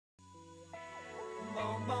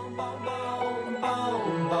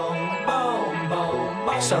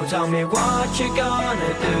So tell me what you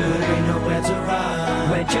gonna do. There ain't nowhere to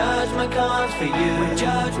run when judgment comes for you. When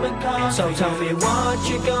judgment comes. So tell me what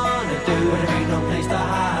you gonna do. There ain't no place to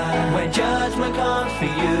hide when judgment comes for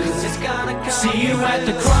you. 'Cause it's gonna come. See you at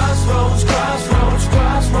the crossroads, crossroads,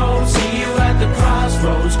 crossroads. See you at the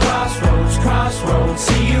crossroads, crossroads, crossroads.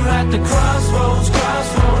 See you at the crossroads,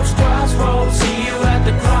 crossroads, crossroads. See you at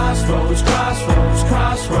the crossroads, crossroads,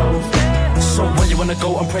 crossroads. So when you wanna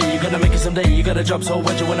go and pray, you gotta make it someday. You gotta jump, so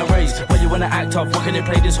when you wanna raise, when you wanna act up, what can you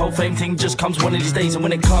play? This whole fame thing just comes one of these days. And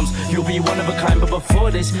when it comes, you'll be one of a kind. But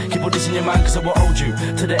before this, keep all this in your mind, 'cause I will hold you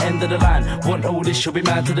to the end of the line. Want all this, you'll be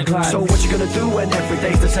mad to the climb. So what you gonna do when every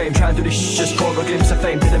day's the same? Try and do this just for a glimpse of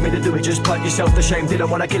fame. Didn't mean to do it, just plug yourself to shame. Didn't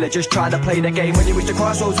wanna kill it, just trying to play the game. When you reach the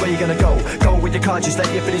crossroads, where you gonna go? Go with your conscience,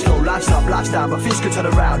 let your feelings flow. Life's up, life's down, but things can turn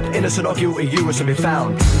around. Innocent or guilty, you will soon be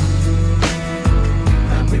found.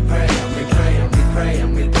 And we pray, and we pray, and we pray,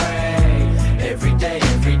 and we pray. Every day,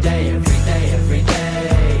 every day, every day, every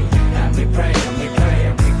day. And we pray, and we pray,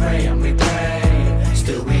 and we pray, and we pray.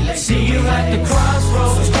 Still we lay. See you at the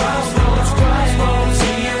crossroads, crossroads, crossroads.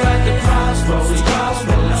 See you at the crossroads,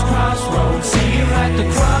 crossroads, crossroads. See you at the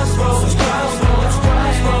crossroads, crossroads,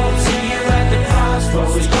 crossroads. See you at the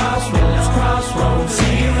crossroads, crossroads, crossroads.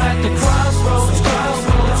 See you at the crossroads,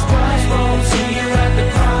 crossroads, crossroads. See you at the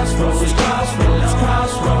crossroads, crossroads,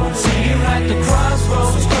 crossroads. See you at the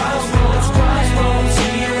crossroads, crossroads, crossroads.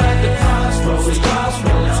 See you at the crossroads,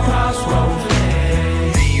 crossroads, crossroads.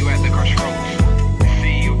 See you at the crossroads.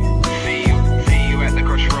 See you at the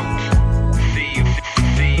crossroads.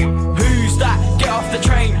 See you. Who's that? Get off the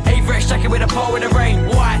train. Average jacket with a pole in the rain.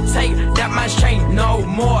 Why take that man's chain? No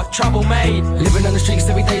more trouble made. Living on the streets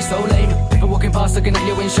every day so lame. People walking past looking at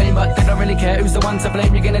you in shame, but they don't really care who's the one to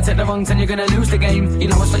blame. You're gonna take the wrongs and you're gonna lose the game. You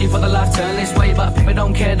know it's not you for the life, turn this way, but people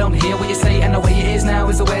don't care, don't hear what you say. And the way it is now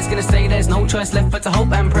is the way it's gonna stay. There's no choice left but to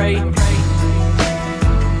hope and pray. And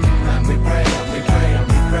we pray, and we pray, and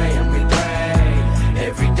we pray, and we pray.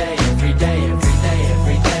 Every day, every day, every day,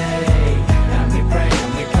 every day. And we pray,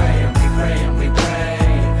 and we pray, and we pray, and we pray.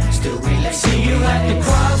 Still we lay. See you at the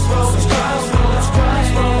crossroads, crossroads,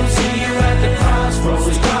 crossroads. See you at the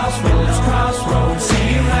crossroads, crossroads, crossroads. See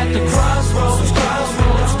you at the crossroads,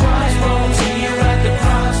 crossroads, crossroads. See you at the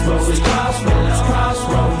crossroads, crossroads,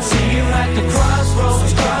 crossroads. See you at the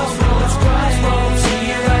crossroads, crossroads, crossroads. See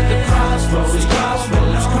you at the crossroads,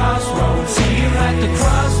 crossroads, crossroads. See you at the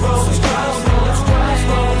crossroads, crossroads,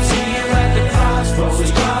 crossroads. See you at the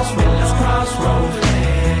crossroads, crossroads, crossroads.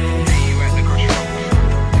 See you at the crossroads.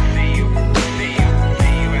 See you at the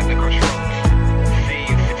crossroads. See you at the crossroads. See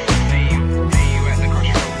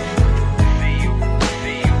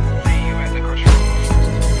you at the crossroads.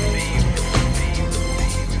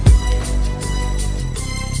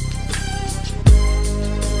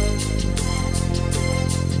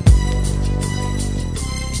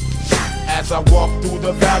 As I walk through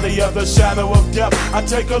the valley of the shadow of death, I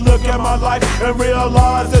take a look at my life and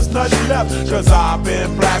realize there's nothing left. 'Cause I've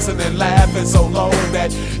been blasting and laughing so long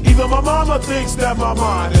that even my mama thinks that my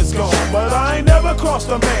mind is gone. But I ain't never crossed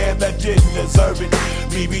a man that didn't deserve it.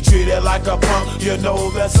 Me be treated like a punk, you know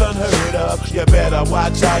that's unheard of. You better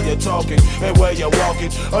watch how you're talking and where you're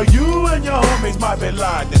walking, or you and your homies might be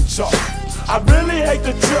lying in chalk. I really hate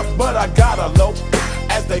the trip, but I gotta low.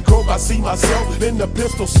 As they croak, I see myself in the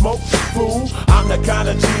pistol smoke. Fool, I'm the kind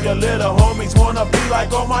of G the little homies wanna be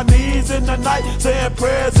like, on my knees in the night, saying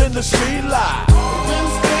prayers in the street light. Been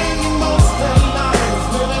spending most their lives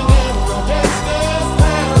living in the gangster's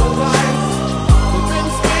paradise. We've been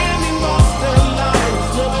spending most their lives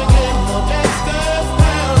living in the gangster's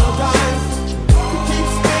paradise. We keep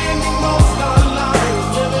spending most our lives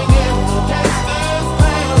living in the gangster's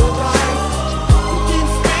paradise. We keep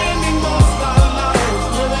spending most our lives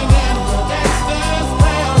living in the gangster's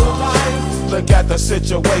paradise. Look at the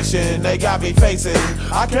situation they got me facing.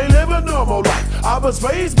 I can't live a normal life. I was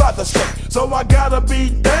raised by the state, so I gotta be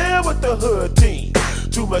down with the hood team.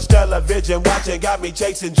 Too much television watching got me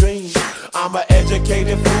chasing dreams. I'm an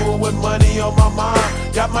educated fool with money on my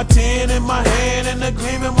mind. Got my 10 in my hand and a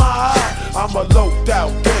gleam in my eye. I'm a loped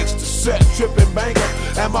out gangster, set tripping banker,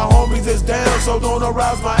 and my homies is down, so don't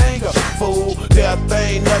arouse my anger. Fool, death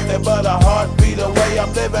ain't nothing but a heartbeat away.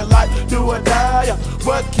 I'm living life, do or die.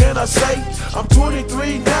 What can I say? I'm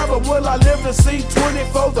 23 now, but will I live to see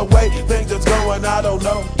 24? The way things is going, I don't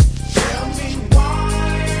know. Tell me why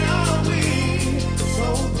are we so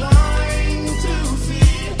blind to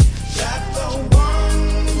see that the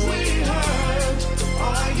ones we hurt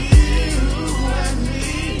are you and me?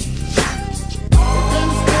 We've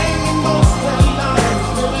been spending most our lives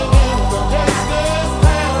living in the gangster's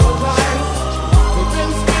paradise.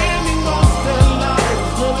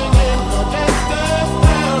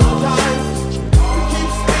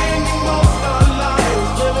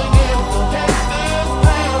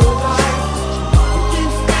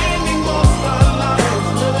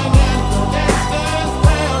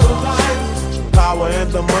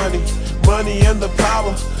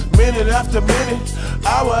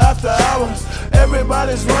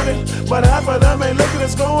 everybody's running, but half of them ain't looking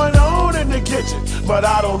what's going on in the kitchen. But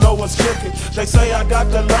I don't know what's cooking. They say I got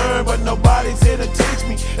to learn, but nobody's here to teach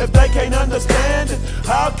me. If they can't understand it,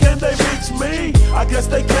 how can they reach me? I guess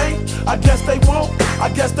they can't, I guess they won't, I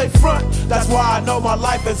guess they front. That's why I know my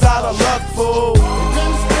life is out of luck, fool. We've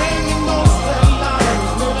been spending most of our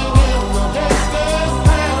lives living in a gangster's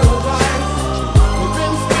paradise. We've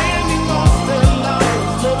been spending most of our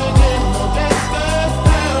lives living in a gangster's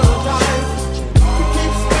paradise. We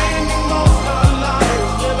keep spending most of our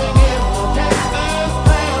lives living in a gangster's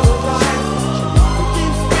paradise. We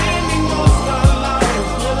keep spending most of our lives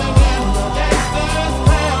living in a gangster's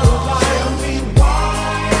paradise. Tell me why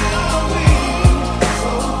are we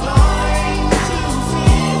so blind to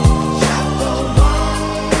see that the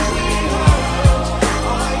ones we hurt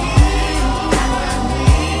are you and me?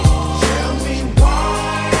 Tell me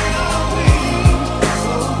why are we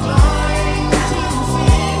so blind to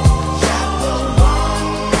see that the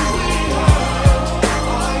ones we hurt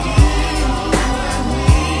are you and me?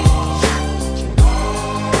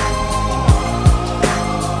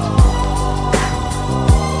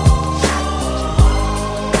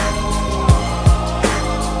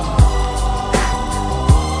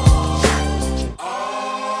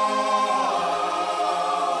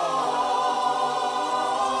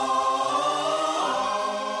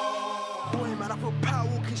 Boy, man, I feel power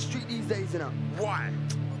walking street these days, you know. Why?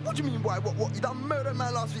 What do you mean, why? What? You done murdered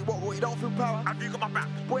man last week? What? You don't feel power? Have you got my back?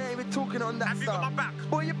 Boy, I ain't even talking on that Have you stuff. got my back?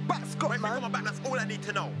 Boy, your back's got, If you got my man. back, that's all I need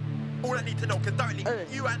to know. All I need to know, because directly, Hey.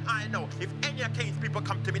 you and I know, if any of Kane's people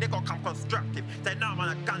come to me, they got to come constructive. Say, no, I'm on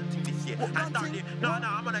a gun thing this year. What, And gun directly, thing? no, What?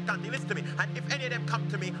 I'm on a gun thing. Listen to me. And if any of them come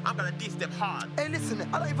to me, I'm going to diss them hard. Hey, listen,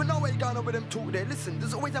 I don't even know where you're going on with them talk there. Listen,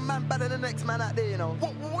 there's always a man better than the next man out there, you know.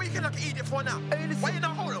 What are you going to like an idiot for now? Hey, listen. Why you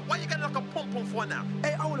not, hold on, why you going to like a pom-pom for now?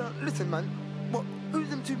 Hey, hold on, listen, man. What? Who's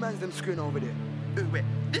them two mans them screwing over there? Ooh, wait.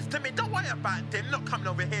 Listen to me, don't worry about them not coming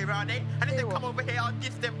over here, are they? And if Hey, they what? come over here, I'll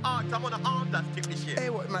diss them hard, 'cause I'm on an arms dust tip this year. Hey,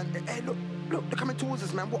 what, man? Hey, look, they're coming towards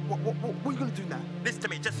us, man. What are you gonna do now? Listen to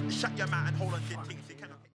me, just shut your mouth and hold on to your things.